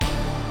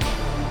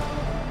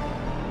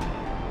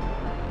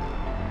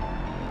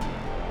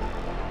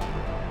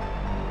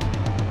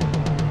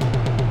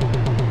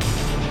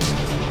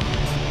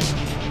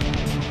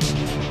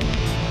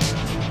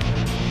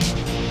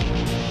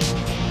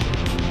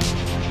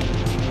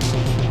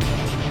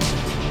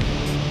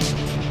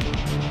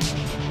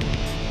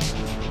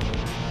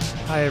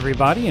Hi,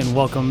 everybody, and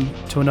welcome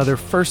to another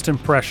First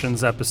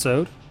Impressions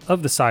episode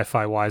of the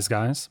Sci-Fi Wise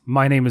Guys.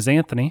 My name is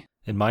Anthony.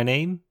 And my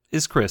name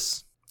is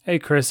Chris. Hey,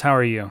 Chris, how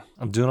are you?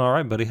 I'm doing all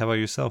right, buddy. How about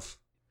yourself?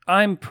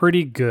 I'm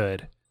pretty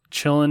good.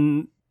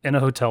 Chilling in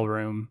a hotel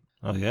room.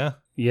 Oh, yeah?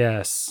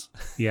 Yes.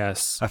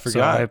 I forgot.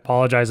 So I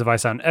apologize if I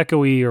sound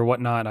echoey or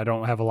whatnot. I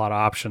don't have a lot of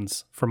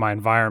options for my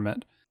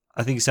environment.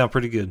 I think you sound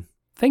pretty good.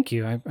 Thank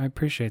you. I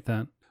appreciate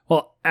that.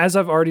 Well, as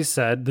I've already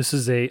said, this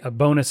is a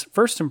bonus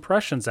First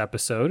Impressions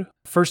episode.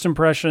 First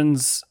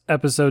Impressions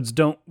episodes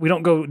we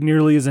don't go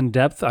nearly as in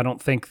depth. I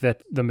don't think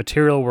that the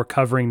material we're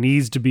covering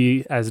needs to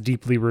be as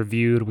deeply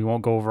reviewed. We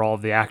won't go over all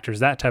of the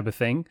actors, that type of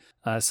thing,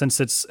 since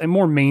it's a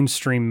more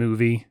mainstream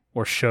movie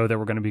or show that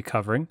we're going to be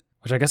covering,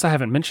 which I guess I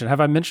haven't mentioned.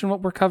 Have I mentioned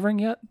what we're covering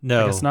yet?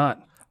 No. I guess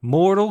not.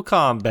 Mortal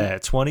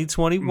Kombat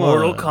 2021.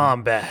 Mortal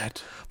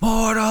Kombat.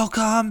 Mortal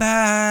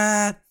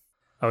Kombat.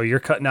 Oh,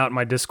 you're cutting out in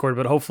my Discord,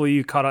 but hopefully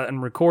you caught it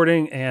in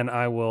recording, and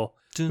I will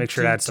make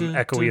sure to add some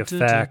echoey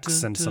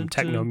effects and some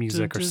techno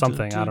music or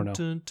something. I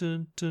don't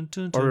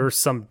know. Or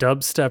some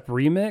dubstep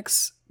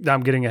remix.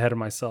 I'm getting ahead of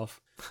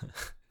myself.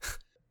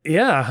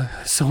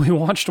 Yeah, so we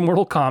watched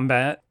Mortal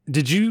Kombat.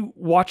 Did you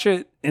watch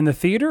it in the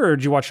theater, or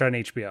did you watch it on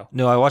HBO?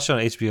 No, I watched it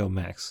on HBO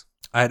Max.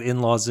 I had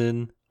in-laws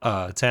in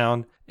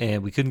town,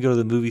 and we couldn't go to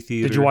the movie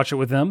theater. Did you watch it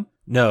with them?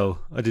 No,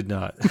 I did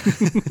not.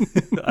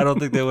 I don't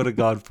think they would have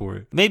gone for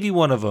it. Maybe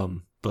one of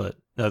them. But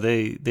no,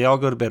 they all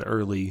go to bed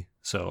early,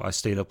 so I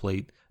stayed up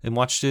late and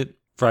watched it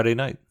Friday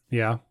night.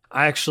 Yeah.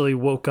 I actually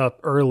woke up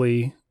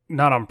early,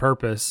 not on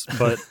purpose,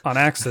 but on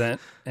accident,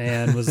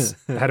 and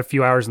had a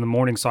few hours in the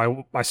morning,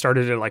 so I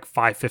started at like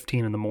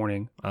 5:15 in the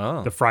morning,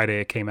 the Friday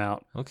it came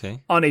out.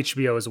 Okay. On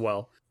HBO as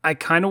well. I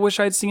kind of wish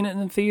I'd seen it in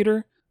the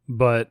theater,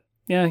 but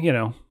yeah,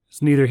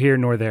 it's neither here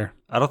nor there.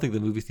 I don't think the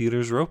movie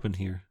theaters are open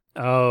here.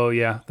 Oh,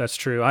 yeah, that's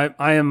true.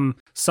 I am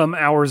some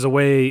hours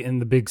away in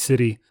the big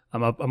city.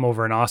 I'm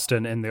over in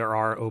Austin, and there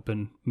are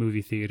open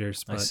movie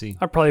theaters. But I see.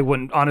 I probably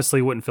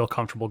wouldn't feel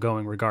comfortable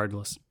going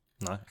regardless.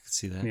 No, I can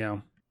see that. Yeah.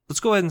 Let's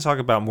go ahead and talk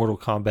about Mortal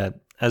Kombat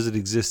as it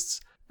exists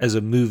as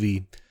a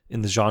movie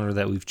in the genre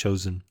that we've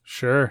chosen.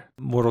 Sure.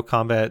 Mortal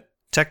Kombat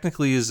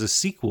technically is a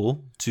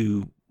sequel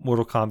to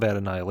Mortal Kombat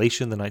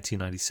Annihilation, the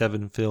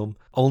 1997 film,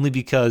 only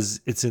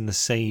because it's in the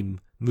same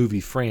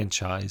movie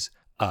franchise.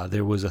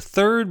 There was a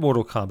third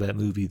Mortal Kombat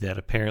movie that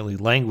apparently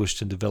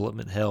languished in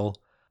development hell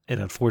and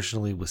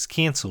unfortunately was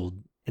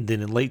canceled. And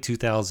then in late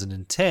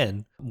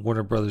 2010,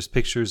 Warner Brothers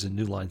Pictures and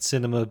New Line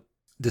Cinema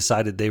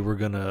decided they were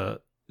going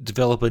to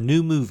develop a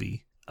new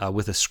movie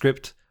with a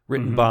script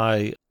written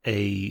by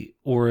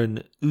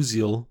Oren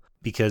Uziel,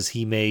 because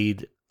he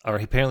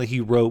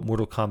wrote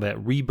Mortal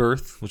Kombat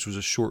Rebirth, which was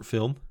a short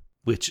film,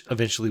 which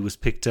eventually was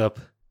picked up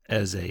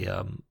as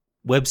a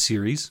web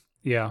series.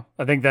 Yeah,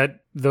 I think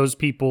that those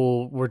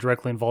people were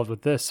directly involved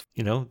with this.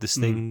 This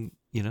thing,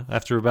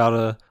 after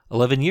about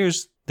 11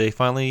 years, they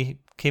finally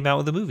came out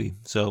with a movie.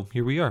 So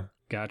here we are.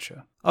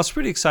 Gotcha. I was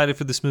pretty excited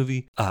for this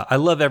movie. I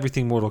love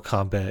everything Mortal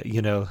Kombat,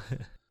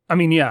 I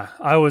mean, yeah,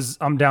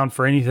 I'm down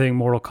for anything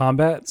Mortal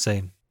Kombat.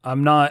 Same.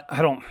 I'm not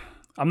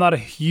a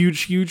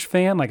huge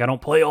fan. Like, I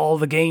don't play all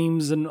the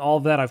games and all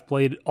that. I've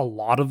played a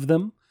lot of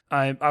them.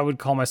 I would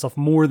call myself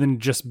more than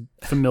just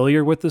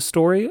familiar with the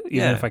story,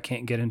 even if I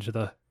can't get into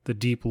the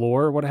deep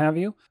lore or what have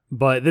you.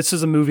 But this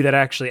is a movie that I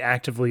actually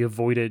actively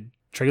avoided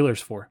trailers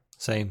for.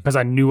 Same. Because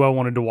I knew I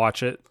wanted to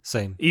watch it.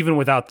 Same. Even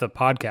without the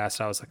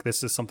podcast, I was like,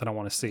 this is something I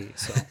want to see.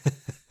 So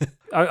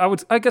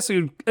I guess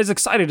as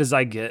excited as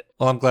I get.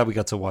 Well, I'm glad we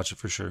got to watch it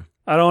for sure.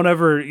 I don't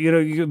ever,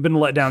 you've been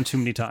let down too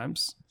many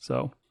times.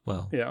 So,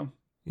 well, yeah.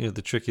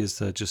 The trick is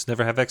to just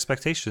never have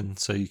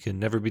expectations so you can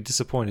never be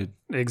disappointed.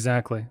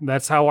 Exactly.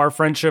 That's how our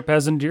friendship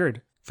has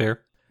endured.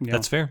 Fair. Yeah.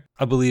 That's fair.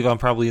 I believe I'm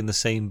probably in the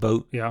same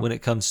boat when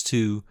it comes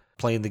to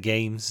playing the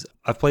games.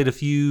 I've played a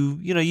few,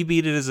 you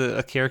beat it as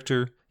a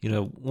character,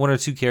 one or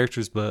two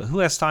characters, but who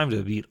has time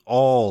to beat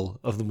all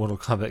of the Mortal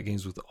Kombat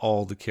games with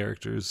all the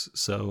characters?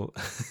 So,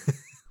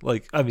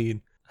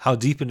 how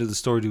deep into the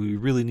story do we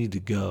really need to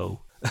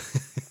go?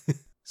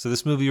 So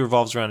this movie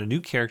revolves around a new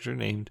character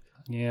named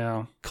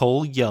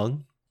Cole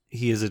Young.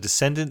 He is a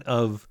descendant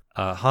of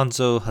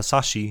Hanzo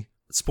Hasashi,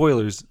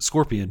 spoilers,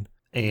 Scorpion.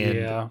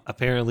 And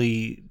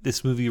apparently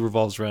this movie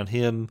revolves around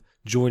him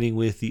joining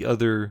with the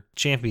other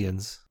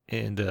champions.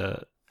 And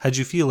how'd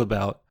you feel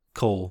about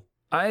Cole?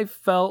 I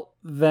felt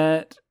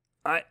that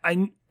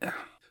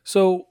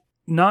so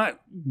not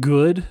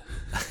good,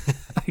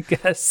 I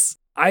guess.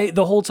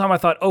 The whole time I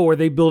thought, are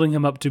they building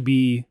him up to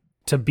be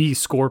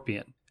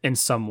Scorpion in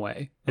some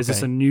way? Is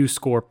this a new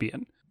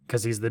Scorpion?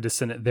 Because he's the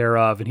descendant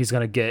thereof, and he's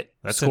going to get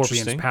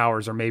Scorpion's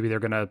powers, or maybe they're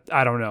going to,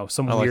 I don't know,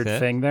 some weird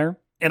thing there.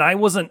 And I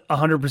wasn't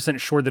 100%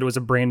 sure that it was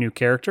a brand new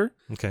character.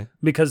 Okay.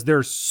 Because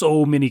there's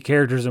so many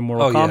characters in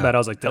Mortal Kombat. I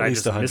was like, did I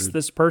just miss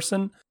this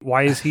person?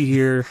 Why is he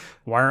here?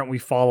 Why aren't we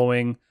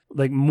following,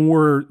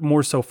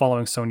 more so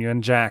following Sonya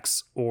and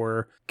Jax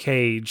or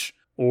Cage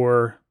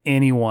or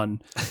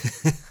anyone?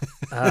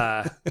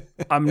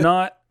 I'm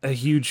not a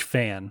huge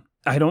fan.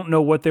 I don't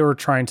know what they were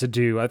trying to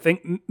do. I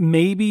think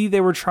maybe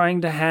they were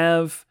trying to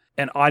have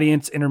an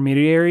audience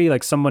intermediary,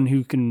 like someone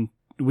who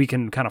we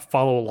can kind of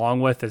follow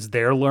along with as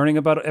they're learning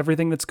about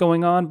everything that's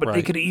going on. But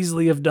they could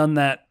easily have done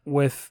that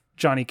with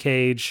Johnny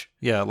Cage.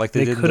 Yeah, like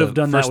they did could have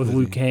done that with movie.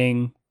 Liu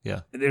Kang.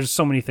 Yeah. There's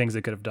so many things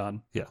they could have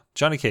done. Yeah.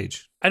 Johnny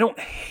Cage. I don't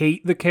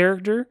hate the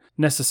character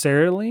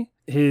necessarily.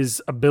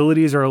 His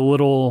abilities are a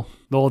little,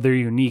 well, they're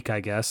unique,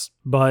 I guess,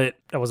 but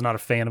I was not a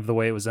fan of the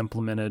way it was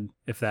implemented,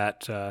 if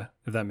that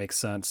makes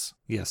sense.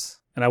 Yes.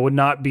 And I would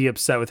not be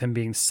upset with him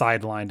being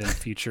sidelined in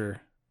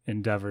future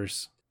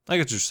endeavors. I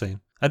get what you're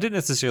saying. I didn't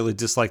necessarily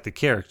dislike the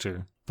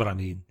character, but I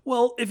mean,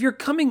 well, if you're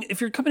coming and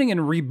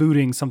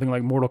rebooting something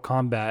like Mortal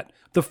Kombat,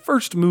 the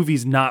first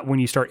movie's not when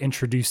you start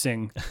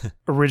introducing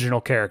original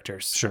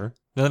characters. Sure.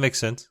 No, that makes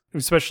sense.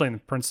 Especially in the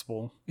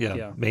principal.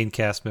 Yeah. Main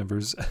cast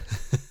members,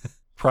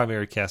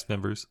 primary cast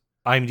members.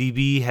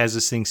 IMDb has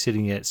this thing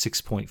sitting at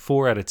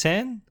 6.4 out of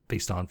 10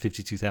 based on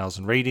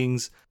 52,000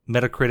 ratings.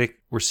 Metacritic,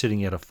 we're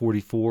sitting at a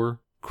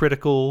 44.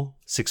 Critical,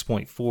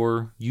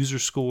 6.4 user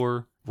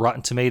score.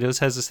 Rotten Tomatoes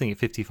has this thing at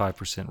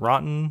 55%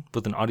 rotten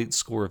with an audience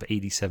score of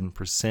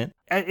 87%.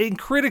 And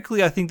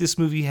critically, I think this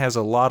movie has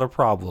a lot of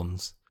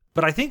problems,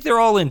 but I think they're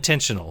all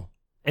intentional.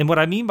 And what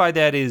I mean by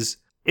that is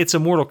it's a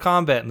Mortal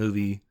Kombat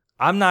movie.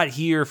 I'm not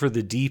here for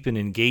the deep and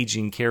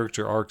engaging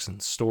character arcs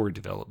and story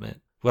development.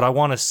 What I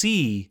want to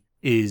see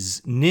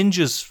is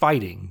ninjas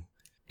fighting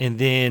and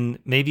then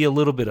maybe a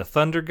little bit of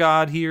Thunder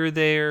God here or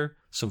there,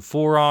 some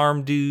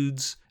forearm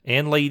dudes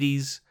and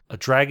ladies, a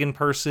dragon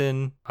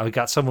person. I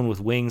got someone with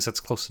wings. That's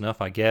close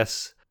enough, I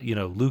guess. You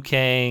know, Liu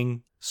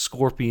Kang,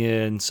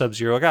 Scorpion,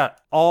 Sub-Zero. I got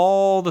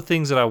all the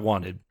things that I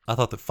wanted. I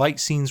thought the fight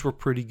scenes were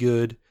pretty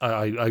good.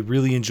 I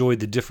really enjoyed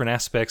the different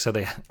aspects how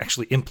they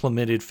actually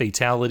implemented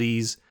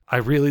fatalities. I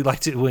really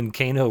liked it when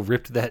Kano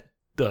ripped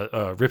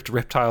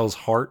Reptile's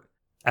heart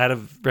out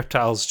of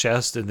Reptile's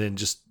chest and then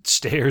just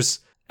stares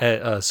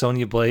at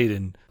Sonya Blade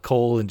and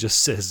Cole and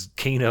just says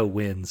Kano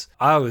wins.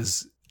 I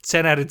was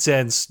 10 out of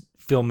 10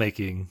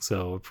 filmmaking,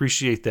 so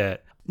appreciate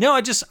that.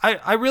 No,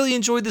 I really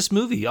enjoyed this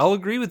movie. I'll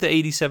agree with the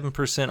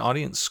 87%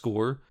 audience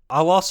score.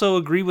 I'll also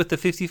agree with the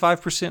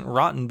 55%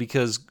 rotten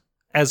because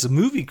as a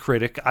movie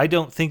critic, I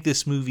don't think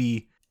this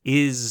movie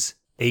is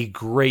a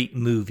great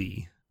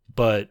movie,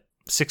 but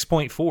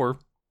 6.4,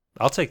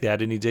 I'll take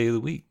that any day of the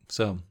week.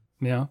 So,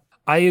 yeah.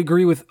 I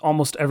agree with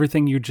almost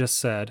everything you just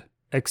said,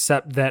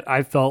 except that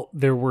I felt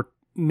there were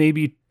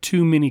maybe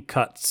too many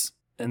cuts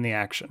in the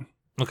action.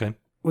 Okay.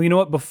 Well, you know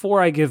what?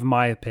 Before I give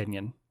my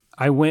opinion,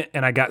 I went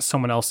and I got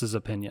someone else's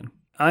opinion.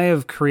 I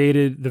have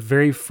created the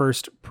very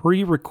first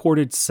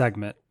pre-recorded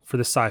segment for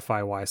the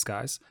Sci-Fi Wise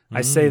Guys.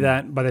 I say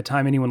that by the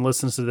time anyone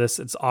listens to this,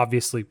 it's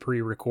obviously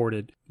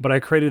pre-recorded. But I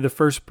created the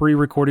first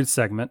pre-recorded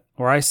segment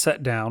where I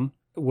sat down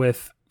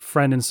with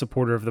friend and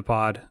supporter of the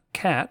pod,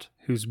 Kat,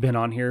 who's been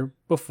on here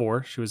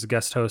before. She was a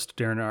guest host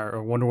during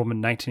our Wonder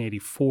Woman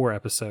 1984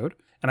 episode.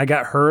 And I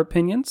got her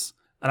opinions.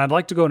 And I'd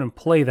like to go ahead and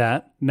play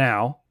that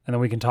now. And then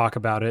we can talk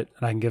about it,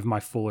 and I can give my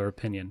fuller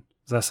opinion.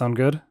 Does that sound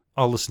good?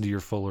 I'll listen to your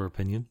fuller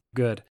opinion.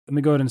 Good. Let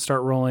me go ahead and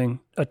start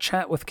rolling a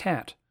chat with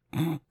Kat.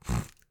 I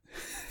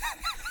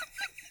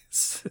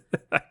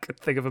could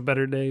think of a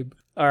better name.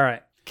 All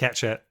right. Cat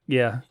chat.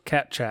 Yeah,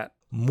 cat chat.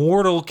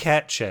 Mortal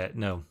cat chat.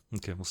 No.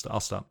 Okay, I'll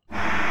stop. All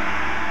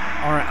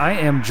right, I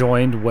am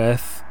joined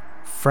with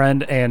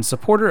friend and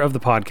supporter of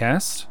the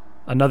podcast,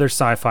 another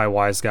sci-fi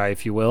wise guy,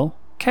 if you will,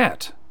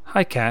 Kat.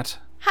 Hi, Kat.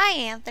 Hi,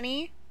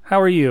 Anthony.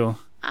 How are you?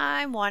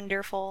 I'm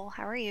wonderful.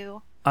 How are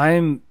you?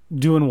 I'm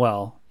doing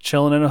well,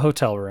 chilling in a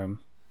hotel room,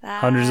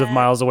 hundreds of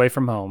miles away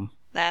from home.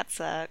 That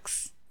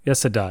sucks.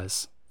 Yes, it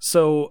does.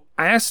 So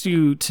I asked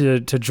you to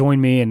join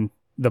me in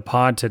the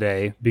pod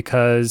today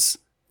because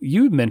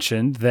you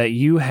mentioned that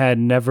you had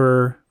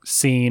never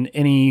seen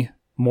any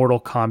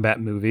Mortal Kombat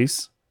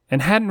movies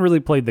and hadn't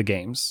really played the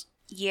games.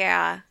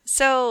 Yeah.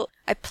 So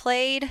I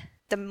played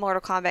the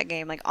Mortal Kombat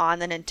game like on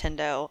the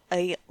Nintendo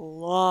a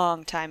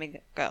long time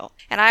ago.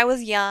 And I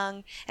was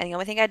young, and the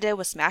only thing I did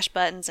was smash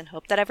buttons and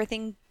hope that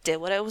everything did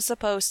what it was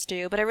supposed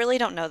to, but I really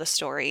don't know the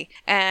story.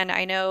 And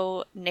I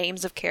know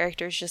names of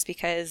characters just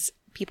because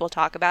people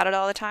talk about it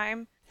all the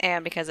time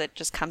and because it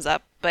just comes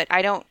up, but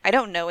I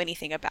don't know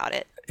anything about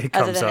it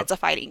other than it's a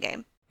fighting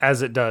game.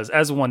 As it does,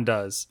 as one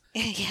does.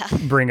 Yeah.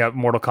 Bring up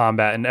Mortal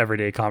Kombat in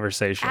everyday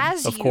conversation.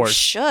 Of course.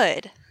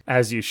 Should.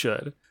 As you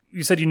should.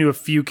 You said you knew a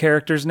few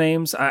characters'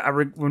 names.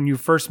 When you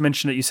first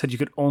mentioned it, you said you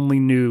could only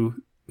knew,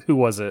 who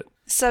was it?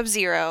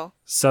 Sub-Zero.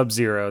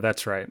 Sub-Zero,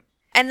 that's right.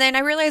 And then I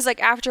realized,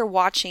 like, after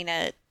watching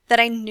it, that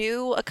I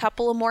knew a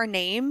couple of more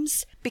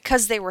names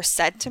because they were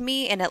said to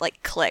me and it,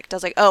 like, clicked. I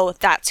was like, oh,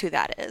 that's who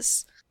that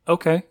is.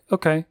 Okay.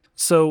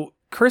 So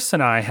Chris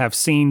and I have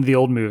seen the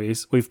old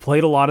movies. We've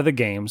played a lot of the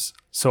games.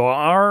 So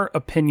our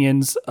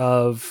opinions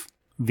of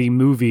the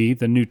movie,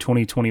 the new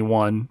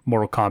 2021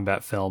 Mortal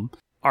Kombat film,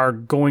 are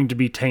going to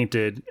be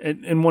tainted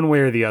in one way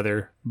or the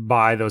other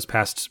by those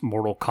past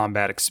Mortal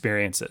Kombat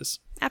experiences.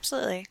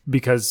 Absolutely.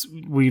 Because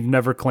we've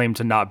never claimed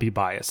to not be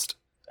biased.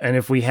 And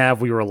if we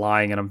have, we were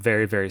lying, and I'm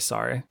very, very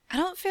sorry. I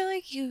don't feel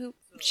like you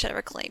should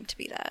ever claim to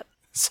be that.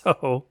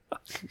 So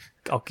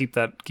I'll keep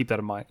that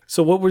in mind.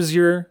 So what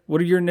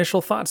are your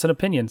initial thoughts and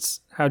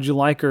opinions? How'd you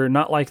like or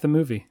not like the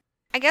movie?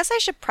 I guess I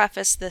should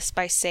preface this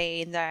by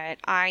saying that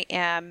I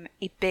am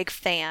a big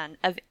fan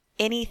of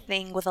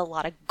anything with a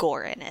lot of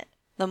gore in it.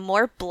 The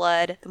more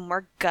blood, the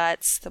more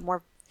guts, the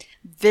more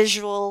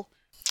visual,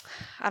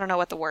 I don't know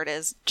what the word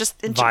is,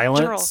 just in violence?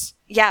 General.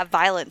 Yeah,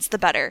 violence, the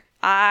better.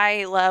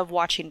 I love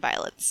watching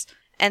violence.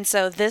 And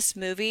so this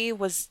movie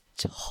was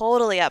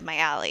totally up my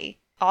alley.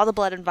 All the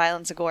blood and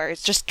violence and gore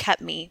just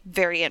kept me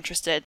very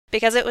interested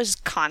because it was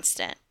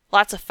constant.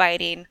 Lots of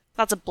fighting,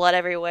 lots of blood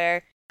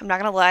everywhere. I'm not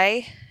going to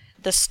lie,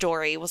 the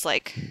story was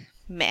like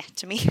meh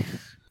to me.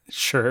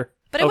 Sure.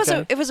 But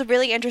it was a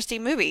really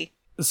interesting movie.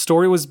 The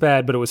story was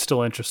bad, but it was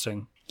still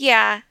interesting.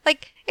 Yeah,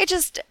 like it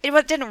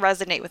didn't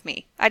resonate with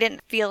me. I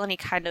didn't feel any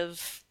kind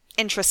of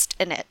interest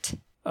in it.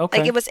 Okay.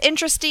 Like it was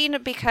interesting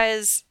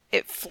because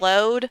it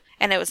flowed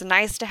and it was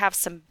nice to have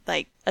some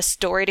like a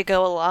story to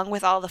go along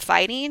with all the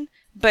fighting,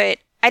 but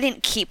I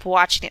didn't keep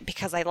watching it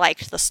because I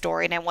liked the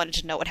story and I wanted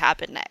to know what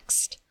happened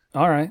next.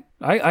 All right.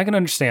 I can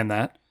understand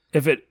that.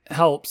 If it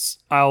helps,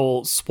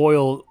 I'll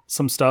spoil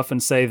some stuff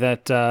and say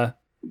that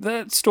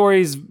that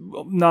story's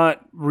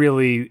not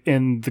really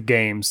in the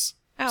games.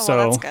 Oh, so,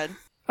 well, that's good.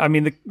 I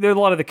mean, a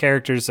lot of the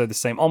characters are the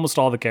same. Almost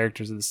all the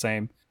characters are the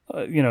same.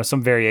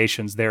 Some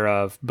variations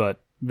thereof,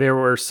 but there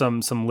were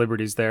some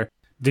liberties there.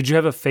 Did you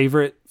have a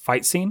favorite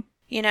fight scene?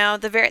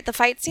 The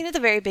fight scene at the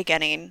very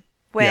beginning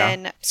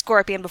when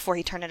Scorpion, before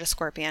he turned into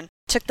Scorpion,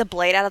 took the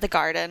blade out of the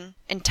garden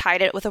and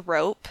tied it with a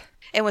rope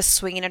and was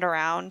swinging it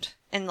around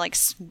and like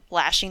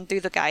slashing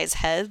through the guys'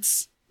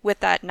 heads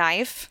with that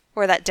knife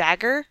or that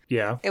dagger.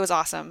 Yeah. It was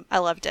awesome. I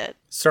loved it.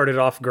 Started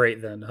off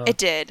great then, huh? It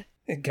did.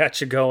 It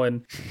got you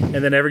going. And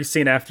then every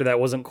scene after that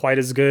wasn't quite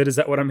as good. Is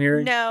that what I'm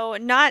hearing? No,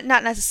 not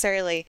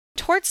necessarily.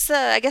 Towards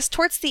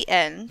the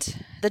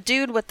end, the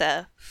dude with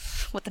the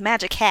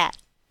magic hat,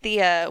 the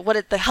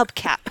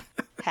hubcap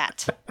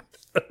hat.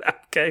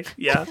 Okay,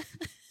 yeah.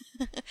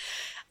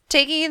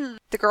 Taking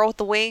the girl with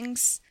the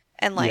wings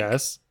and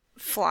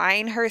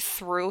flying her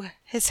through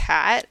his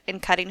hat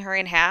and cutting her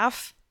in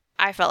half.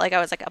 I felt like I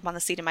was like up on the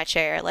seat of my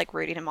chair, like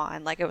rooting him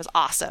on. Like it was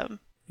awesome.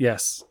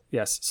 Yes.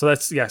 So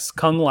that's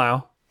Kung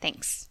Lao.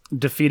 Thanks.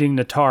 Defeating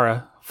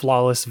Natara,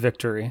 flawless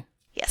victory.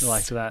 Yes. I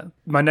liked that.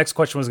 My next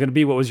question was going to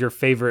be, what was your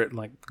favorite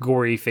like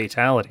gory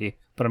fatality?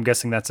 But I'm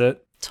guessing that's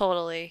it.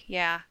 Totally.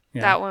 Yeah.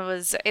 That one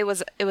was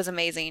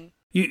amazing.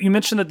 You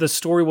mentioned that the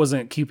story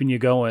wasn't keeping you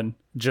going,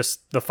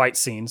 just the fight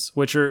scenes,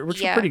 which are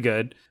pretty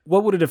good.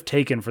 What would it have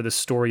taken for the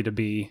story to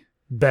be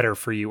better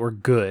for you or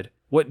good?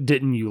 What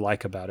didn't you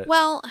like about it?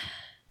 Well,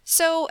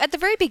 so at the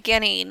very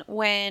beginning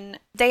when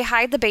they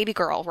hide the baby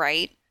girl,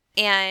 right?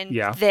 And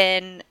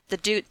then the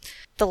dude,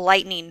 the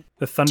lightning.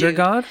 The thunder dude,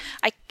 god?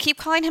 I keep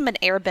calling him an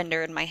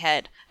airbender in my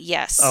head.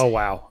 Yes. Oh,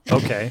 wow.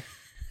 Okay.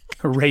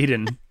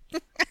 Raiden.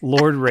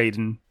 Lord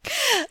Raiden.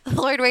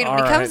 Lord Raiden.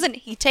 He comes and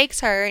he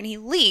takes her and he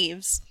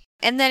leaves.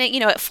 And then,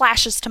 it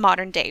flashes to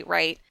modern day,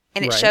 right?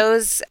 And it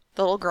shows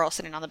the little girl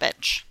sitting on the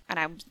bench. And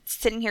I'm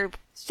sitting here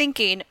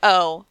thinking,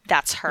 oh,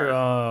 that's her.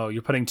 Oh,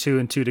 you're putting two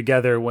and two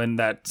together when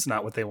that's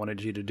not what they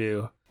wanted you to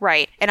do.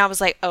 Right. And I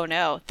was like, oh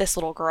no, this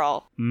little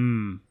girl.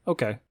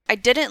 Okay. I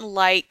didn't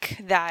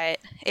like that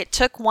it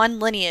took one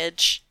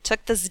lineage,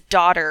 took this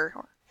daughter,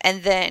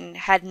 and then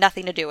had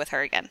nothing to do with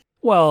her again.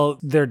 Well,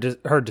 they're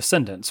her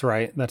descendants,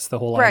 right? That's the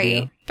whole idea.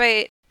 Right.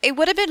 But it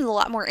would have been a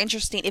lot more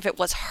interesting if it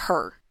was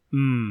her.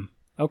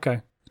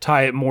 Okay.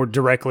 Tie it more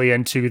directly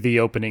into the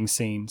opening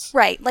scenes.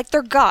 Right. Like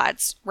they're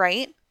gods,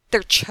 right?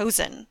 They're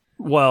chosen.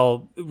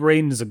 Well,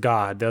 Raiden is a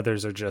god. The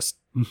others are just...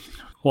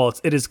 Well,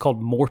 it is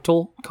called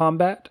Mortal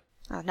Kombat.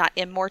 Not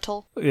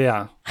immortal.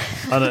 Yeah.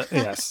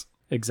 Yes,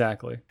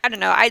 exactly. I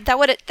don't know. I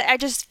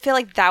just feel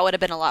like that would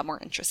have been a lot more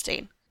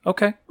interesting.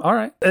 Okay. All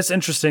right. It's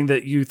interesting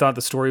that you thought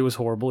the story was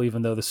horrible,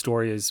 even though the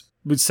story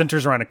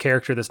centers around a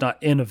character that's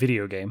not in a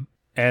video game.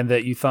 And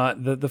that you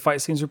thought that the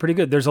fight scenes were pretty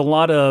good. There's a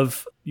lot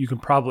of,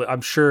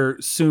 I'm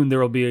sure soon there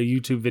will be a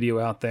YouTube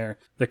video out there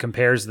that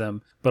compares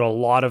them, but a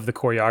lot of the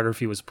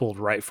choreography was pulled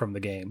right from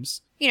the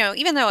games.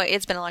 Even though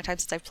it's been a long time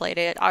since I've played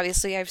it,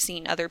 obviously I've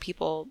seen other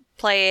people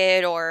play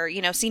it or,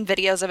 seen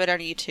videos of it on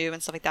YouTube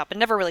and stuff like that, but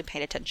never really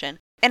paid attention.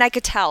 And I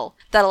could tell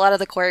that a lot of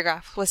the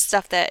choreograph was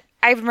stuff that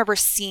I remember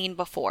seeing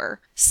before.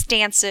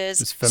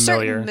 Stances,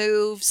 certain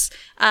moves.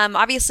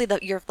 Obviously,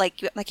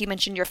 like you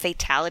mentioned, your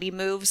fatality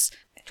moves.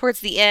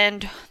 Towards the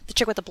end, the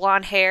chick with the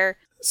blonde hair.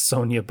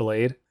 Sonya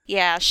Blade.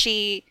 Yeah,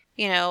 she,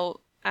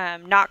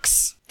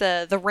 knocks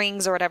the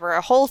rings or whatever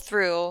a hole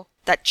through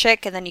that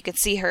chick, and then you can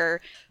see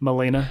her...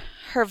 Melina.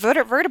 Her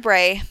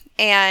vertebrae,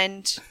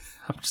 and...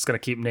 I'm just going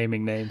to keep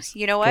naming names.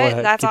 You know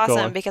what? That's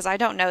awesome, because I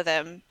don't know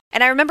them.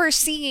 And I remember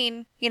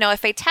seeing, a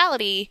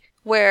fatality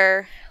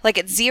where, like,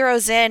 it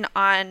zeroes in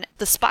on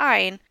the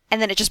spine, and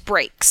then it just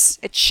breaks.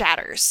 It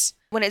shatters.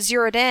 When it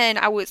zeroed in,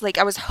 I was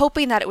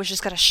hoping that it was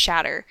just going to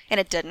shatter, and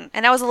it didn't.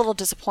 And that was a little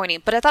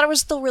disappointing, but I thought it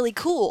was still really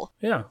cool.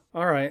 Yeah.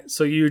 All right.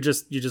 So you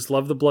just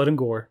love the blood and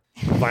gore.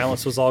 The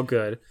violence was all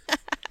good.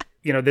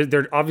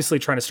 They're obviously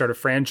trying to start a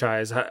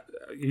franchise.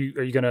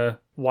 Are you going to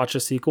watch a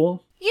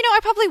sequel? I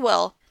probably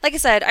will. Like I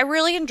said, I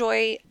really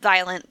enjoy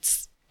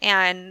violence,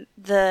 and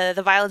the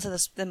violence in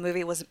the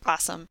movie was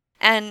awesome.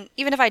 And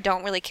even if I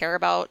don't really care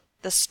about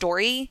the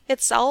story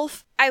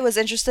itself, I was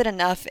interested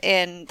enough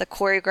in the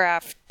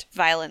choreographed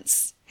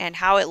violence and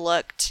how it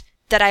looked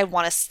that I'd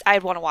want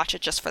to watch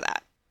it just for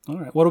that. All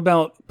right. What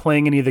about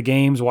playing any of the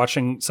games,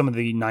 watching some of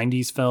the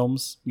 90s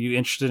films? You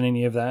interested in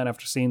any of that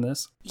after seeing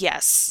this?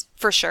 Yes,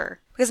 for sure.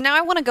 Because now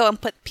I want to go and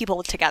put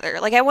people together.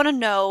 Like, I want to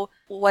know,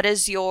 what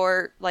is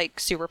your, like,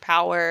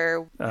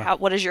 superpower?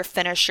 What is your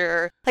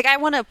finisher? Like, I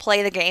want to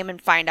play the game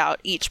and find out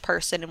each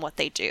person and what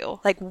they do.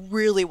 Like,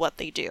 really what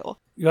they do.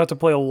 You have to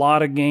play a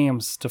lot of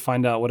games to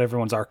find out what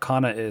everyone's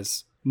arcana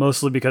is.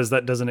 Mostly because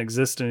that doesn't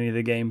exist in any of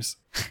the games.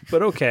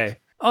 But okay.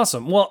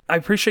 Awesome. Well, I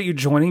appreciate you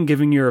joining,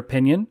 giving your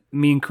opinion.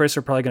 Me and Chris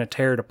are probably going to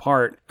tear it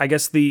apart. I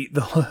guess the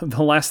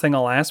last thing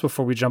I'll ask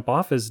before we jump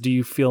off is, do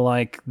you feel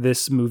like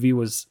this movie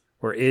was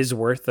or is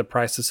worth the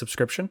price of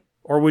subscription?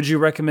 Or would you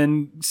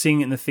recommend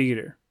seeing it in the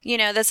theater?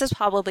 This is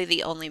probably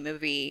the only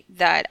movie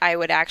that I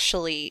would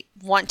actually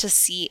want to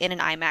see in an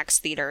IMAX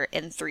theater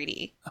in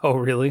 3D. Oh,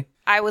 really?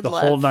 I would the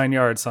love... whole 9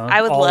 yards, huh?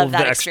 I would all love of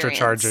that the extra experience.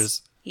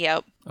 charges.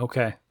 Yep.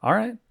 Okay. All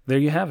right. There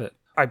you have it.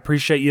 I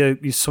appreciate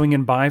you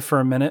swinging by for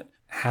a minute.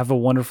 Have a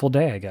wonderful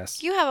day, I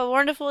guess. You have a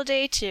wonderful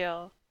day,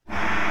 too.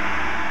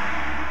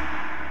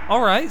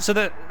 All right. So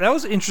that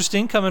was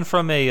interesting coming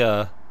from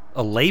a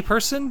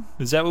layperson.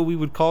 Is that what we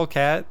would call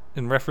Kat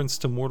in reference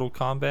to Mortal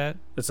Kombat?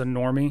 It's a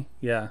normie.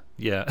 Yeah.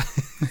 Yeah.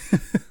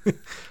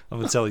 I'm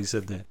going to tell you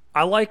said that.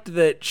 I liked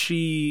that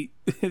she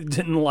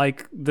didn't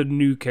like the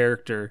new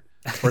character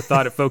or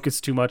thought it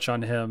focused too much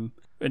on him.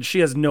 And she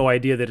has no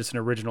idea that it's an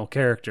original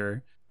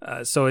character.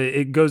 So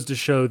it goes to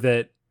show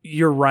that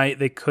you're right.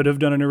 They could have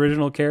done an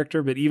original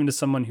character, but even to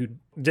someone who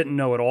didn't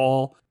know at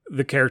all,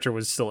 the character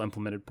was still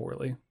implemented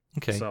poorly.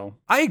 Okay. So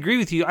I agree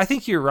with you. I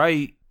think you're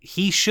right.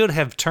 He should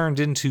have turned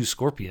into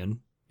Scorpion.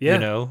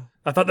 Yeah.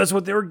 I thought that's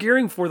what they were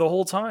gearing for the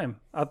whole time.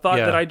 I thought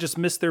that I just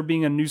missed there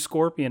being a new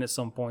Scorpion at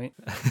some point.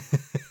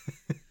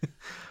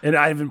 And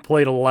I haven't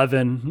played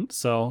 11,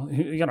 so,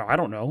 I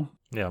don't know.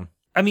 Yeah.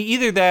 I mean,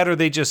 either that or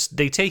they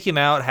take him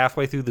out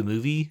halfway through the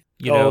movie.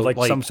 Like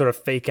some sort of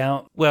fake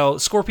out? Well,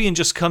 Scorpion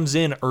just comes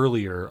in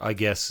earlier, I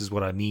guess, is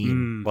what I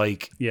mean.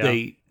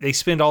 They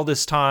spend all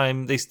this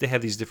time, they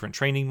have these different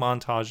training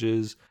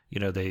montages.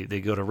 They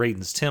go to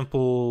Raiden's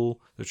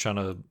temple. They're trying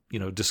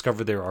to,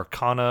 discover their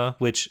arcana,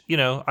 which,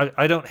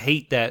 I don't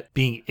hate that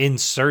being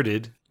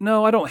inserted.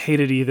 No, I don't hate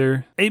it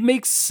either. It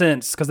makes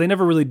sense because they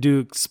never really do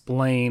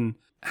explain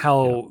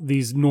how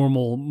these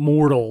normal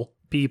mortal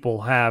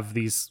people have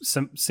these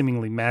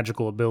seemingly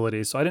magical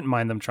abilities. So I didn't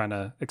mind them trying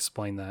to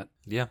explain that.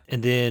 Yeah.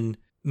 And then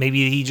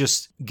maybe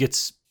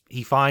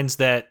he finds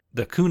that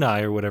the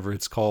kunai or whatever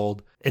it's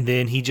called, and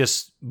then he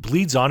just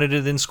bleeds on it,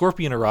 and then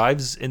Scorpion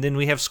arrives, and then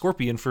we have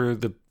Scorpion for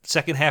the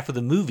second half of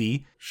the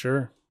movie.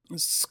 Sure.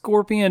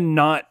 Scorpion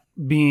not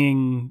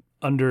being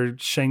under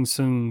Shang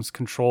Tsung's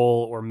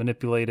control or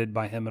manipulated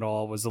by him at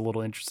all was a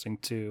little interesting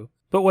too.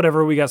 But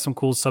whatever, we got some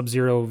cool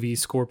Sub-Zero v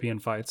Scorpion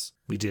fights.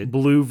 We did.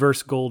 Blue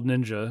versus Gold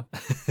Ninja.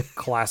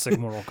 Classic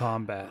Mortal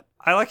Kombat.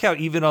 I like how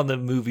even on the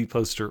movie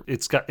poster,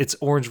 it's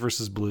orange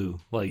versus blue.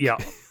 Yeah,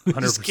 100%.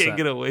 We just can't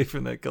get away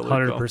from that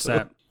color.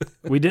 100%.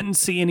 We didn't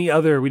see any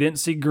other. We didn't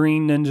see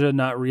Green Ninja,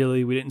 not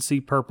really. We didn't see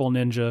Purple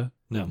Ninja.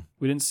 No.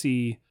 We didn't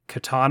see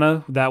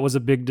Katana. That was a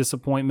big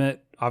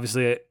disappointment.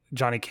 Obviously,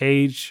 Johnny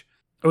Cage.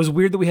 It was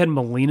weird that we had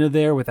Melina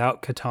there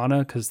without Katana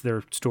because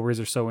their stories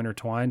are so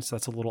intertwined, so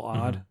that's a little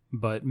odd. Mm-hmm.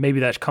 But maybe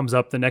that comes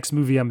up the next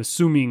movie. I'm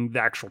assuming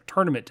the actual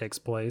tournament takes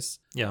place.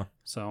 Yeah.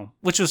 So,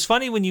 which was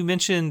funny when you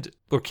mentioned,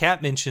 or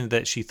Kat mentioned,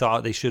 that she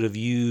thought they should have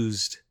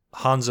used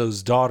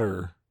Hanzo's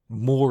daughter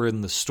more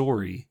in the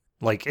story.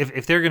 Like,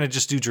 if they're going to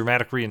just do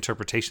dramatic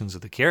reinterpretations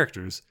of the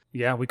characters.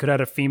 Yeah, we could have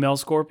had a female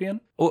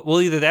Scorpion.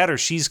 Well, either that or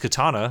she's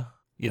Katana,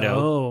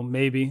 Oh,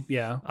 maybe,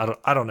 yeah. I don't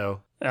know.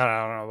 I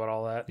don't know about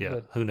all that. Yeah,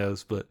 who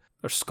knows, but...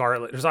 Or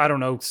Scarlet. I don't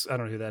know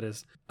who that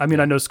is. I mean,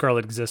 I know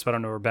Scarlet exists, but I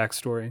don't know her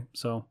backstory.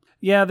 So,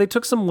 yeah, they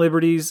took some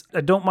liberties. I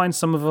don't mind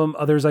some of them.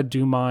 Others I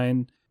do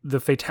mind. The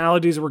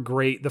fatalities were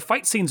great. The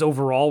fight scenes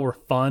overall were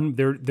fun.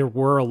 There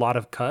were a lot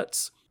of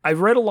cuts.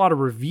 I've read a lot of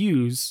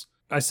reviews.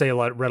 Read a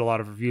lot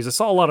of reviews. I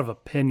saw a lot of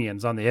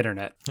opinions on the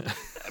internet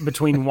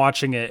between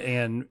watching it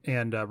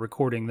and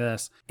recording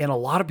this. And a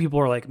lot of people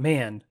are like,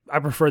 man, I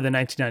prefer the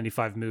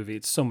 1995 movie.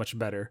 It's so much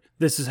better.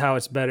 This is how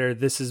it's better.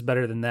 This is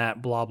better than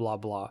that, blah, blah,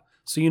 blah.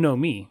 So you know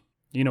me.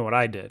 You know what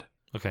I did.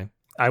 Okay.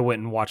 I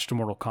went and watched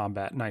Mortal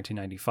Kombat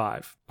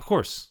 1995. Of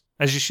course.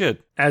 As you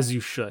should. As you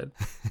should.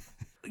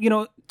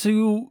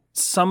 To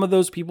some of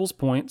those people's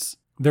points,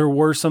 there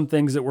were some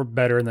things that were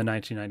better in the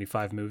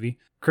 1995 movie.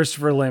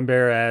 Christopher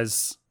Lambert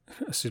as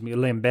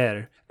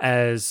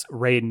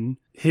Raiden,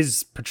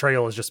 his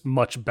portrayal is just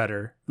much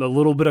better. A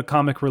little bit of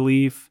comic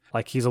relief,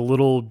 like he's a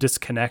little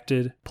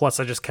disconnected. Plus,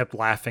 I just kept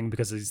laughing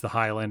because he's the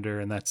Highlander,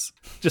 and that's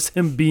just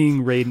him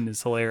being Raiden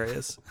is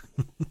hilarious.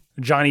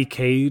 Johnny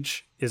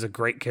Cage is a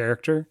great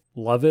character.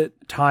 Love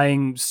it.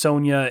 Tying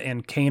Sonya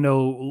and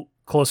Kano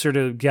closer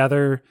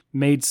together,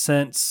 made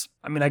sense.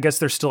 I mean, I guess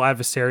they're still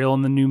adversarial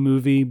in the new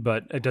movie,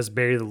 but it does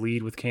bury the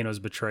lead with Kano's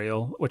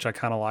betrayal, which I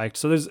kind of liked.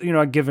 So there's,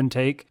 a give and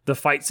take. The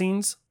fight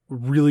scenes,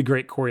 really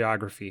great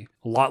choreography,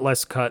 a lot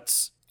less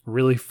cuts,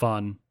 really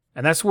fun.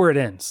 And that's where it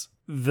ends.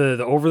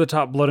 The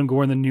over-the-top blood and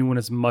gore in the new one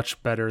is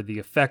much better. The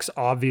effects,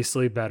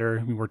 obviously better.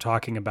 I mean, we're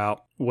talking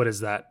about,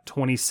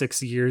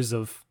 26 years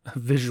of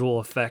visual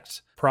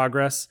effect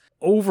progress.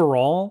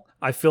 Overall,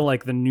 I feel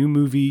like the new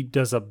movie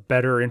does a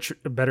better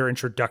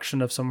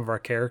introduction of some of our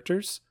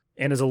characters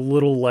and is a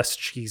little less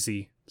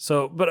cheesy.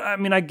 So, but I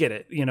mean, I get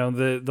it.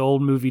 The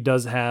old movie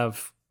does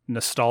have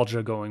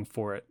nostalgia going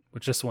for it,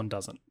 which this one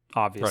doesn't,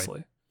 obviously.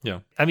 Right. Yeah.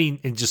 I mean,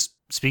 and just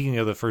speaking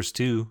of the first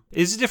two,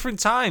 it's a different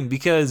time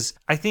because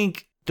I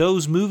think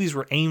those movies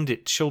were aimed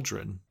at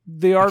children.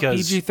 They are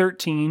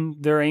PG-13.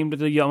 They're aimed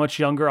at a much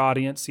younger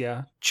audience,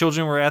 yeah.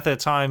 Children were at that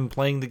time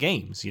playing the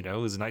games, It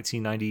was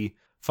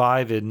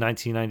 1995 and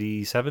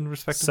 1997,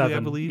 respectively, I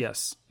believe.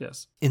 Yes.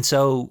 And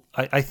so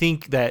I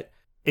think that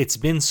it's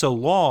been so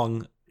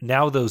long,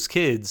 now those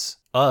kids,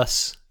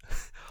 us,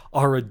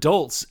 are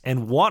adults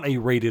and want a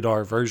rated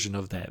R version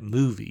of that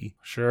movie.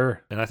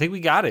 Sure. And I think we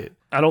got it.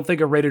 I don't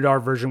think a rated R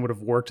version would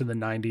have worked in the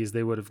 90s.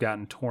 They would have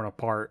gotten torn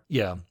apart.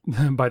 Yeah.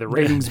 By the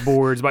ratings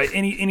boards, by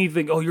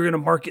anything. Oh, you're going to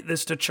market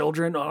this to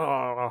children?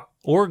 Oh.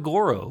 Or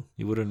Goro.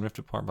 You would have been ripped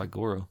apart by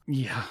Goro.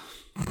 Yeah.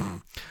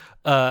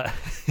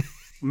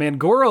 Man,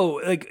 Goro,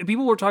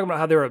 people were talking about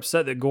how they were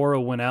upset that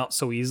Goro went out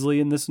so easily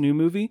in this new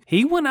movie.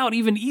 He went out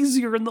even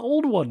easier in the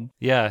old one.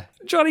 Yeah.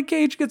 Johnny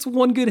Cage gets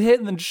one good hit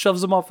and then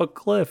shoves him off a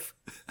cliff.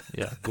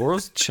 Yeah,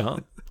 Goro's a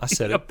chump. I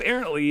said it.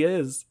 Apparently he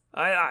is.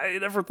 I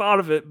never thought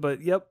of it,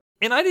 but yep.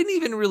 And I didn't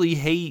even really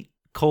hate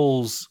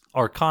Cole's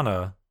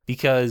Arcana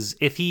because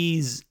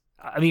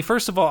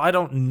first of all, I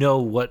don't know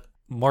what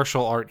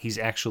martial art he's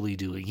actually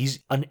doing. He's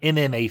an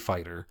MMA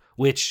fighter,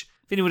 which,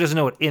 if anyone doesn't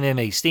know what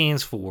MMA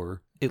stands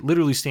for, it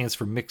literally stands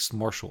for mixed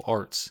martial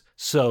arts.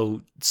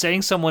 So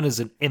saying someone is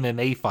an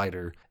MMA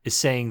fighter is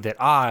saying that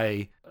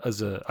I,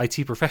 as a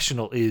IT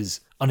professional,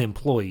 is an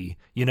employee,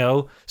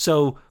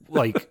 So,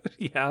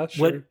 yeah,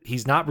 sure.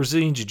 He's not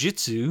Brazilian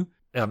Jiu-Jitsu.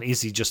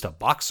 Is he just a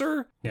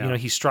boxer? Yeah.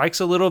 He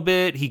strikes a little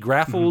bit. He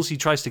grapples. He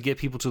tries to get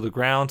people to the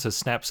ground to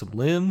snap some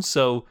limbs.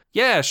 So,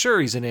 yeah, sure,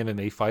 he's an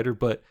MMA fighter.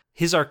 But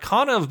his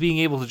arcana of being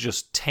able to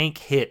just tank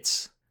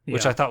hits,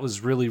 which I thought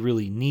was really,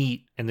 really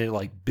neat, and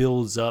then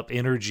builds up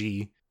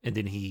energy, and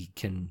then he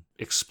can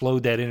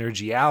explode that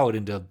energy out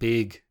into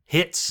big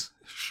hits.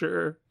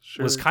 Sure.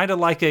 Was kind of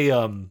like a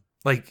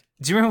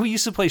do you remember we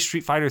used to play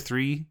Street Fighter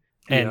 3?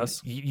 And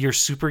your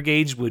super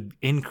gauge would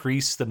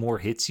increase the more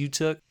hits you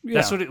took. Yeah,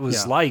 that's what it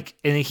was like.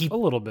 And a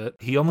little bit.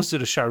 He almost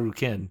did a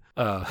Sharuken.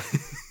 Wow,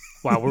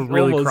 we're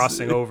really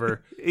crossing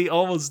over. He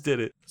almost did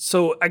it.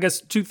 So I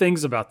guess two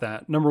things about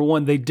that. Number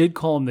one, they did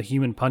call him the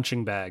human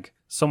punching bag.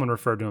 Someone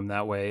referred to him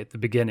that way at the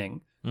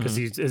beginning because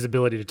his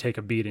ability to take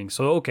a beating.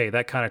 So, okay,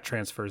 that kind of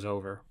transfers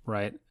over,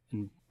 right?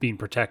 And being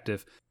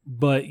protective.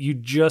 But you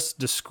just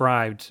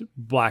described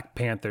Black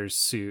Panther's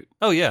suit.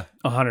 Oh, yeah.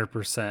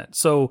 100%.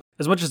 So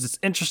as much as it's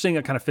interesting,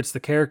 it kind of fits the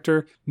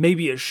character.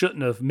 Maybe it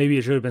shouldn't have. Maybe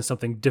it should have been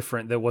something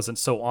different that wasn't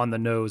so on the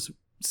nose,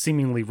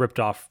 seemingly ripped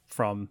off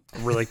from a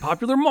really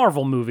popular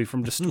Marvel movie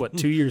from just,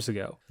 2 years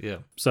ago. Yeah.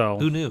 So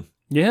who knew?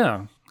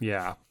 Yeah,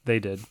 they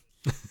did.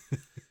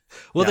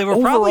 Well, they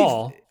were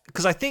probably...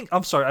 Because I think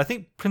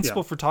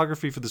principal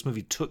photography for this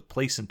movie took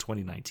place in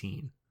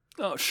 2019.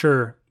 Oh,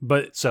 sure.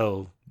 But...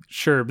 So...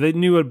 Sure, but they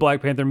knew a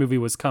Black Panther movie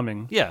was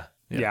coming. Yeah.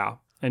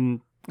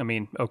 And,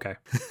 okay.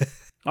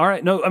 All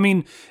right. No,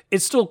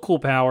 it's still cool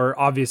power,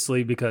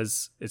 obviously,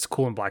 because it's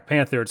cool in Black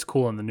Panther. It's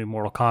cool in the new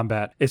Mortal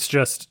Kombat. It's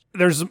just,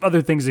 there's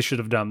other things they should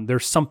have done.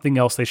 There's something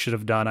else they should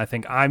have done. I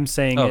think I'm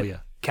saying it. Yeah.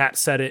 Kat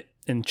said it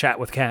in Chat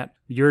with Kat.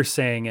 You're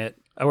saying it.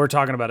 We're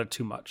talking about it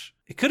too much.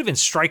 It could have been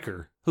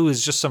Stryker, who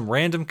is just some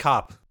random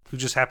cop who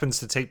just happens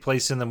to take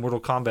place in the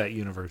Mortal Kombat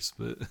universe.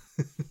 But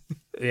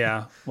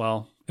yeah,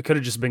 well... It could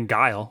have just been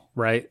Guile,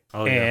 right?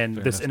 Oh, and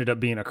this ended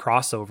up being a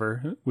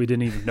crossover we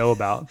didn't even know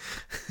about.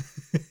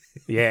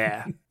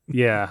 Yeah.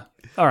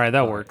 All right,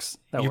 that works.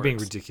 You're being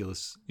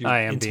ridiculous.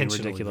 I am being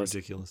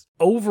ridiculous.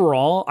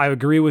 Overall, I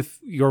agree with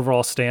your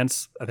overall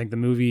stance. I think the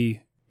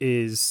movie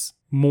is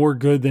more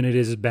good than it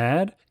is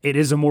bad. It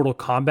is a Mortal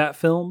Kombat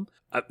film.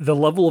 The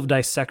level of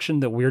dissection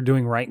that we're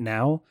doing right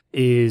now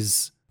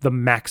is the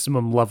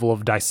maximum level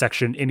of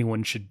dissection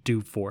anyone should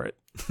do for it.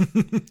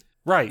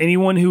 Right.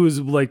 Anyone who is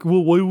like,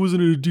 well, why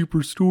wasn't it a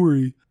deeper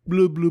story?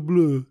 Blah, blah,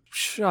 blah.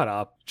 Shut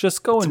up.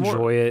 Just go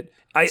enjoy it.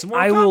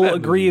 I will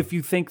agree if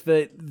you think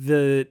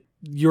that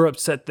you're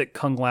upset that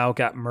Kung Lao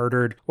got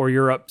murdered, or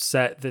you're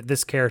upset that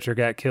this character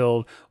got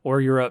killed, or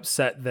you're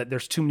upset that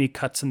there's too many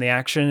cuts in the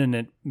action and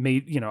it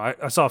made,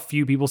 I saw a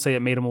few people say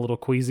it made them a little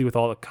queasy with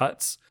all the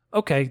cuts.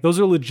 Okay, those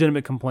are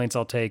legitimate complaints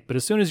I'll take. But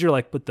as soon as you're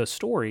like, but the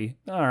story,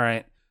 all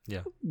right.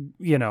 Yeah.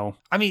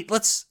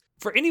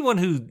 For anyone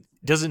who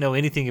doesn't know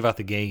anything about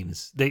the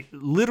games,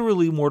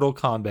 Mortal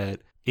Kombat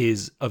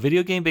is a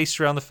video game based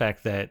around the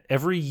fact that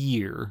every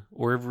year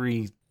or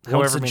every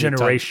however many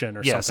generation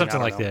or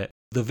something like that,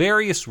 the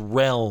various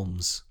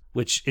realms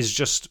which is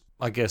just,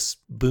 I guess,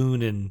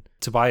 Boone and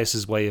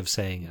Tobias's way of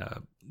saying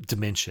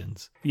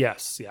dimensions.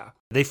 Yes, yeah.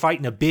 They fight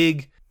in a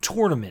big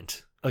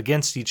tournament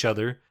against each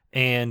other,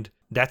 and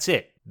that's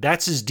it.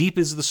 That's as deep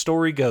as the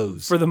story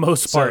goes. For the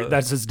most part,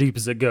 that's as deep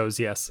as it goes,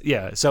 yes.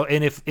 Yeah, so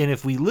and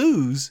if we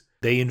lose,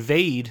 they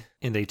invade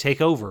and they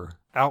take over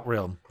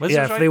Outrealm.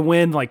 If they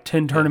win like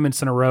 10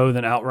 tournaments in a row,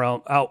 then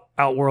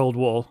Outworld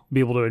will be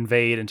able to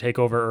invade and take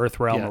over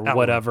Earthrealm or Outworld.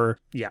 whatever.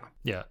 Yeah.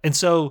 Yeah. And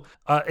so,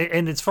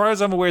 and as far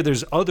as I'm aware,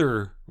 there's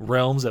other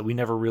realms that we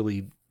never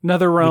really...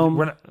 Another realm.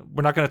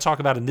 We're not going to talk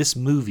about in this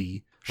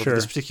movie, or Sure.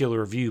 this particular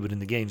review, but in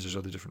the games, there's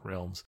other different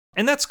realms.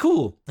 And that's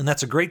cool. And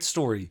that's a great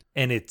story.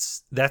 And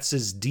that's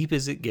as deep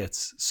as it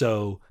gets.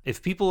 So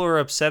if people are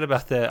upset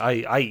about that,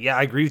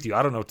 I agree with you.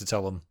 I don't know what to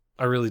tell them.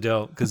 I really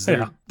don't, because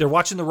they're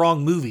watching the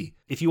wrong movie.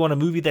 If you want a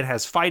movie that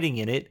has fighting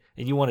in it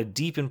and you want a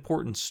deep,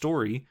 important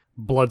story...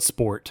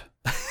 Bloodsport.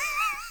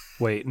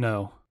 Wait,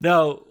 no.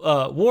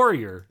 No,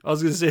 Warrior. I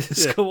was going to say,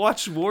 just go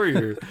watch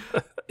Warrior.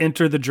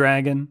 Enter the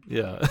Dragon.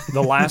 Yeah.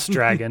 The Last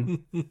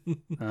Dragon.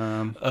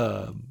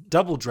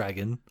 Double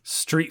Dragon.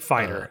 Street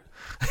Fighter.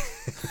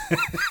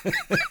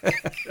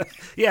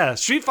 Yeah,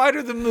 Street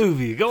Fighter the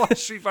movie. Go watch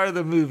Street Fighter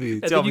the movie.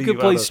 And then you could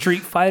play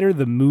Street Fighter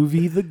the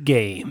movie, the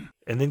game.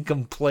 And then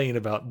complain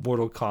about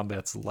Mortal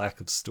Kombat's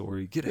lack of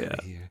story. Get out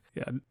of here.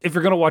 Yeah. If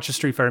you're going to watch a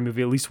Street Fighter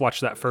movie, at least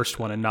watch that first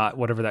one and not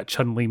whatever that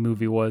Chun-Li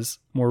movie was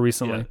more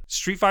recently. Yeah.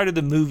 Street Fighter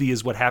the movie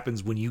is what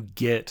happens when you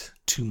get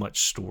too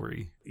much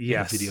story in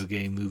a video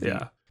game movie.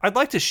 Yeah. I'd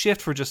like to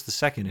shift for just a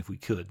second if we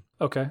could.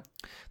 Okay.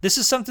 This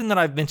is something that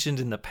I've mentioned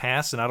in the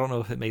past, and I don't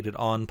know if it made it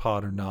on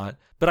pod or not,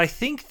 but I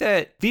think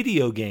that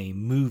video game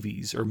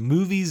movies or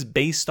movies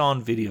based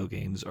on video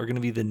games are going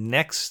to be the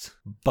next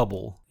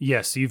bubble.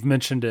 Yes, you've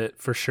mentioned it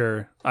for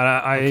sure.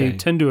 I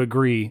tend to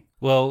agree.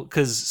 Well,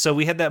 so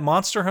we had that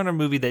Monster Hunter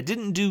movie that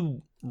didn't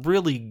do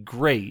really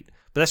great,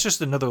 but that's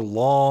just another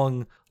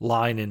long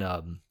line in...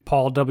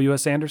 Paul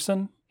W.S.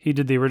 Anderson? He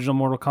did the original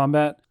Mortal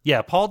Kombat?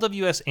 Yeah, Paul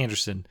W.S.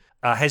 Anderson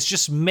has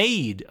just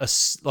made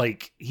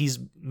he's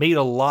made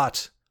a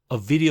lot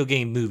of video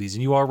game movies,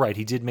 and you are right,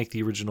 he did make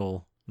the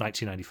original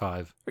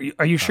 1995.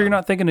 Are you sure you're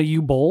not thinking of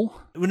U-Bowl?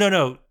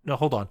 No,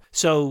 hold on.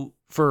 So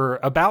for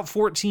about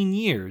 14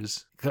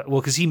 years,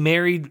 because he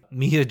married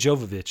Mia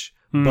Jovovich,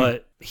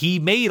 but he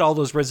made all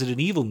those Resident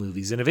Evil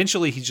movies, and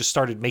eventually he just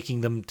started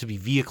making them to be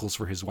vehicles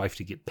for his wife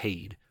to get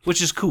paid,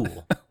 which is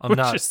cool.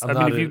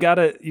 If you got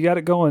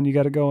it going, you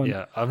got it going.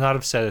 Yeah, I'm not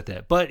upset at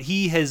that. But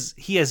he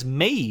has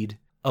made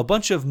a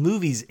bunch of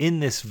movies in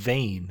this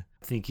vein.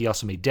 I think he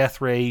also made Death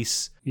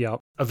Race,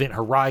 Event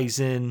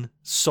Horizon,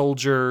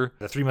 Soldier,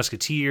 The Three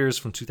Musketeers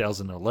from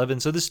 2011.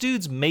 So this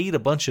dude's made a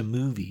bunch of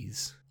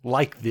movies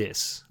like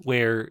this,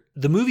 where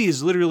the movie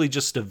is literally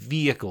just a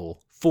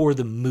vehicle for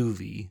the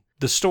movie.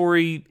 The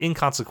story,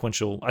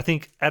 inconsequential. I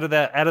think out of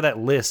that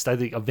list, I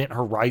think Event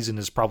Horizon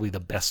is probably the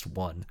best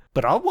one.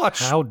 But I'll watch...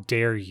 How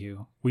dare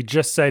you? We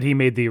just said he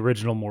made the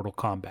original Mortal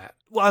Kombat.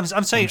 Well,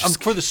 I'm saying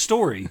for the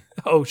story.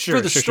 Oh, sure.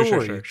 For the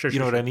story. Sure, you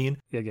know what I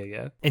mean?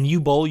 Yeah. And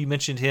U-Bowl, you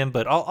mentioned him,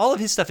 but all of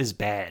his stuff is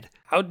bad.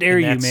 How dare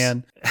you,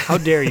 man? How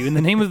dare you? In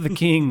the Name of the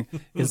King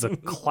is a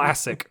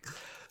classic.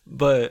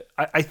 But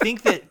I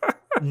think that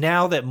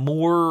now that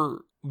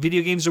more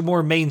video games are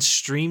more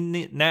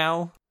mainstream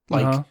now,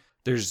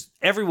 there's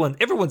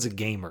everyone's a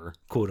gamer,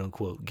 quote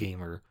unquote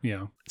gamer.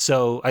 Yeah.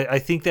 So I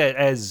think that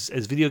as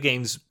video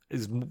games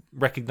is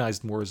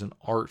recognized more as an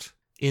art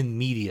in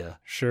media.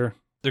 Sure.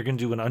 They're going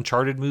to do an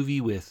Uncharted movie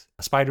with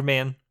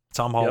Spider-Man,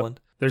 Tom Holland.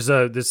 There's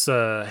this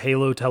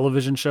Halo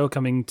television show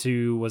coming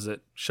to, was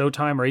it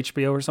Showtime or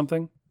HBO or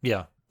something?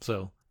 Yeah.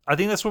 So I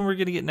think that's what we're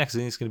going to get next. I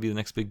think it's going to be the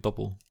next big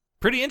bubble.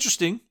 Pretty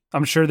interesting.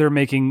 I'm sure they're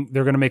going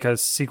to make a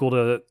sequel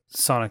to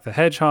Sonic the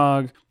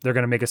Hedgehog. They're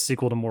going to make a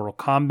sequel to Mortal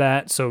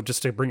Kombat. So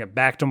just to bring it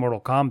back to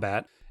Mortal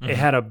Kombat, it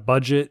had a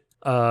budget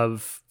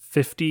of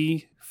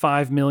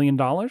 $55 million.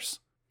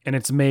 And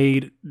it's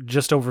made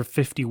just over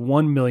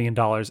 $51 million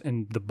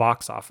in the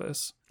box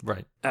office.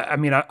 Right. I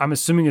mean, I'm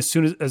assuming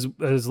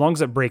as long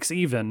as it breaks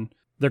even,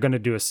 they're going to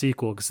do a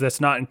sequel, because that's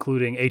not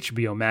including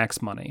HBO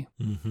Max money.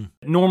 Mm-hmm.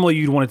 Normally,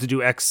 you'd want it to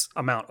do X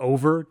amount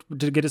over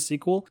to get a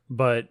sequel,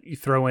 but you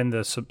throw in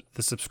the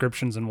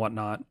subscriptions and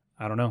whatnot.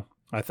 I don't know.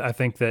 I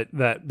think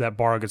that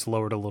bar gets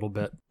lowered a little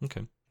bit.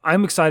 Okay.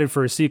 I'm excited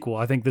for a sequel.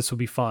 I think this will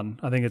be fun.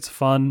 I think it's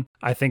fun.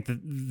 I think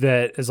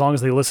that as long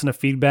as they listen to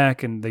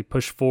feedback and they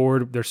push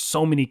forward, there's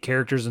so many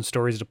characters and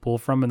stories to pull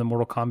from in the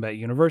Mortal Kombat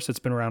universe. It's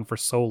been around for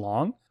so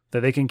long that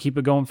they can keep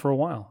it going for a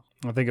while.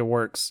 I think it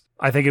works.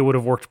 I think it would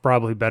have worked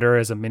probably better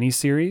as a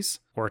mini-series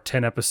or a 8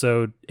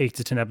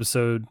 to 10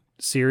 episode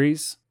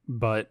series,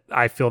 but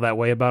I feel that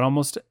way about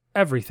almost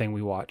everything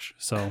we watch.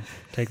 So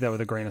take that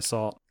with a grain of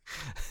salt.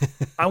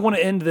 I want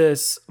to end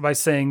this by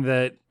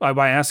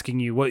asking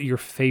you what your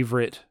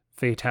favorite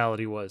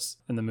fatality was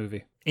in the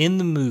movie. In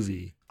the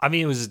movie, I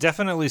mean, it was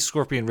definitely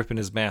Scorpion ripping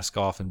his mask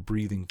off and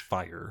breathing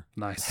fire.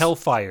 Nice.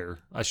 Hellfire,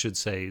 I should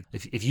say.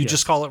 If you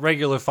just call it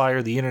regular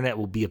fire, the internet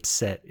will be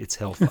upset. It's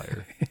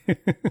Hellfire.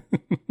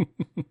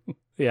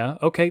 Yeah,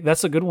 okay,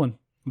 that's a good one.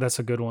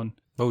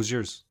 What was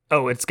yours?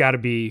 Oh, it's got to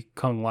be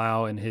Kung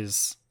Lao in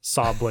his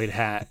saw blade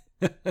hat,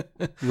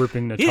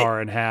 ripping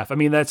Natara in half. I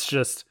mean, that's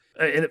just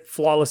a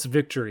flawless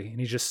victory. And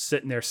he's just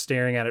sitting there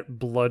staring at it,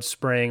 blood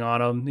spraying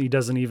on him. He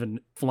doesn't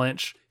even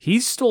flinch. He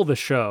stole the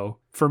show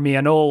for me.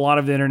 I know a lot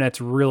of the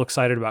internet's real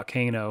excited about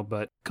Kano,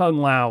 but Kung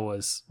Lao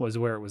was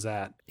where it was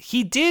at.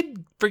 He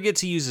did forget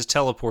to use his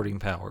teleporting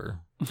power.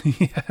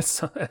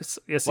 yes,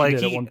 he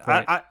did at one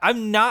point.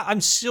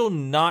 I'm still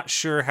not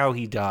sure how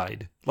he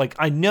died. Like,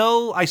 I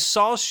know I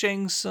saw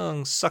Shang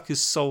Tsung suck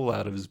his soul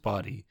out of his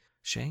body.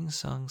 Shang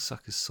Tsung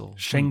suck his soul.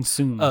 Shang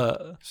Tsung.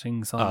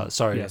 Shang Tsung.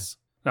 Sorry. Yes.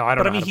 No, I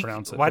don't know how to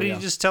pronounce it. Why did he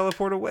just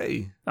teleport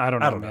away? I don't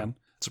know, man.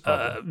 It's a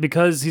problem.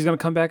 Because he's going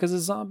to come back as a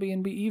zombie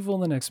and be evil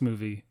in the next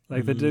movie,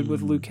 like they did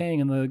with Liu Kang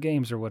in the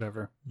games or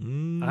whatever.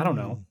 I don't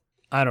know.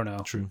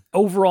 True.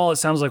 Overall, it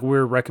sounds like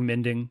we're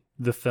recommending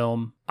the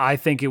film. I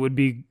think it would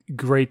be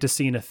great to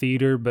see in a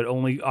theater, but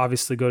only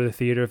obviously go to the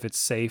theater if it's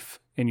safe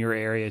in your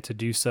area to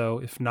do so.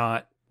 If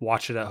not,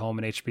 watch it at home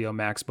in HBO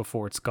Max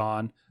before it's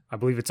gone. I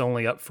believe it's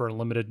only up for a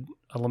limited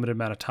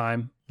amount of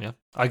time. Yeah.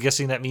 I'm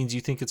guessing that means you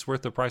think it's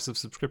worth the price of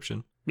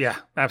subscription. Yeah,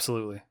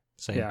 absolutely.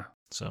 Same. Yeah.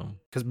 So,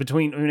 because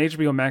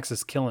HBO Max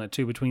is killing it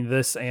too. Between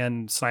this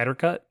and Snyder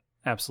Cut,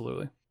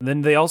 absolutely. And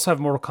then they also have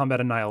Mortal Kombat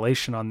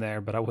Annihilation on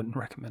there, but I wouldn't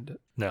recommend it.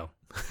 No,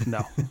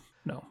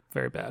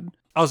 very bad.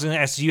 I was going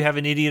to ask, do you have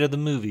an idiot of the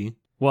movie?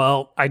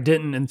 Well, I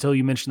didn't until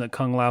you mentioned that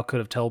Kung Lao could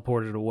have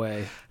teleported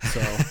away.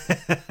 So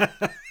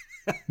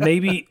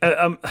maybe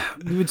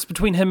it's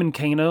between him and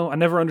Kano. I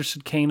never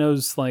understood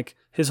Kano's like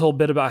his whole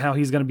bit about how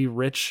he's going to be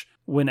rich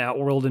when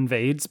Outworld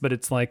invades, but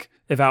it's like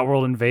if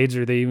Outworld invades,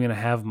 are they even going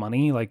to have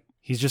money? Like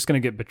he's just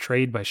going to get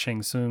betrayed by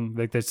Shang Tsung.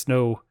 Like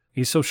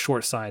he's so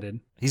short-sidded.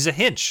 He's a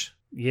hench.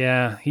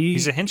 Yeah,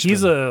 he's a henchman.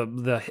 He's a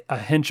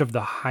hench of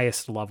the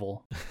highest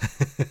level.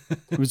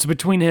 It's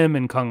between him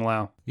and Kung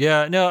Lao.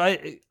 Yeah, no,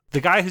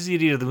 the guy who's the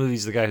idiot of the movie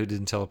is the guy who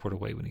didn't teleport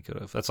away when he could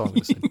have. That's all I'm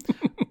going to say.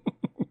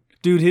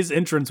 Dude, his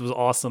entrance was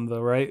awesome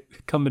though, right?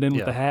 Coming in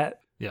with the hat,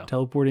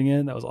 teleporting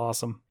in, that was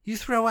awesome. You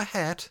throw a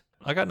hat.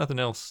 I got nothing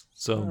else.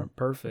 So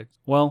perfect.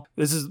 Well,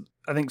 this is,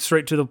 I think,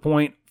 straight to the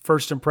point.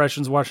 First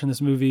impressions watching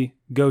this movie.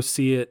 Go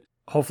see it.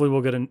 Hopefully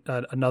we'll get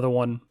another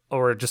one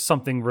or just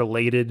something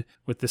related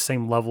with the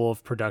same level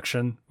of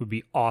production. Would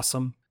be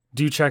awesome.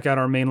 Do check out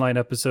our mainline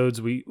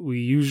episodes. We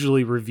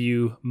usually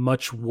review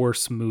much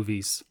worse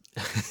movies.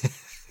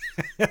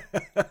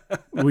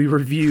 we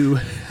review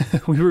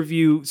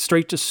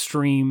straight to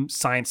stream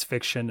science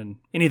fiction and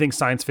anything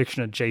science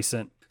fiction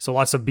adjacent. So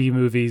lots of B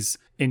movies,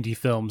 indie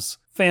films,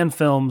 fan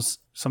films,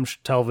 some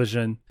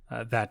television,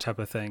 that type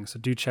of thing. So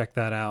do check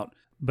that out.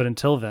 But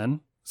until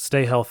then,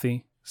 stay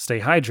healthy, stay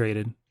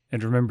hydrated,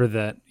 and remember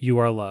that you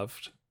are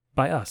loved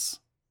by us.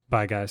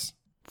 Bye, guys.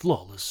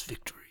 Flawless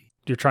victory.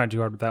 You're trying too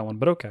hard with that one,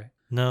 but okay.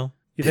 No.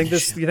 You think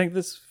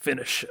this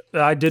finish?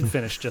 I did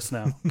finish just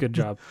now. Good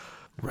job.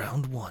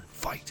 Round 1,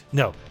 fight.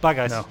 No. Bye,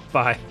 guys. No.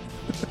 Bye.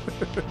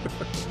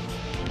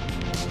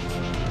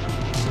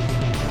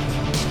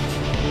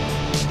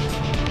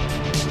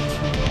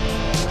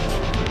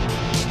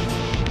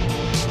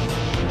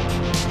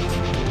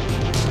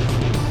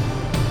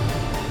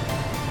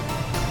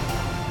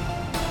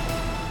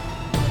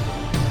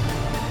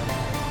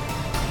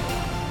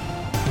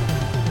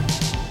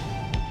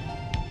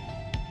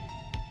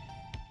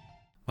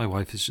 My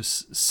wife is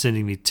just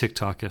sending me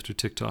TikTok after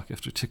TikTok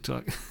after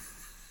TikTok.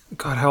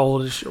 God, how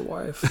old is your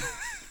wife?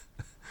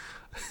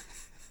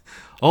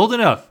 Old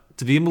enough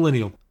to be a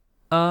millennial.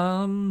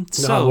 No,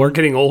 we're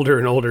getting older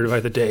and older by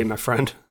the day, my friend.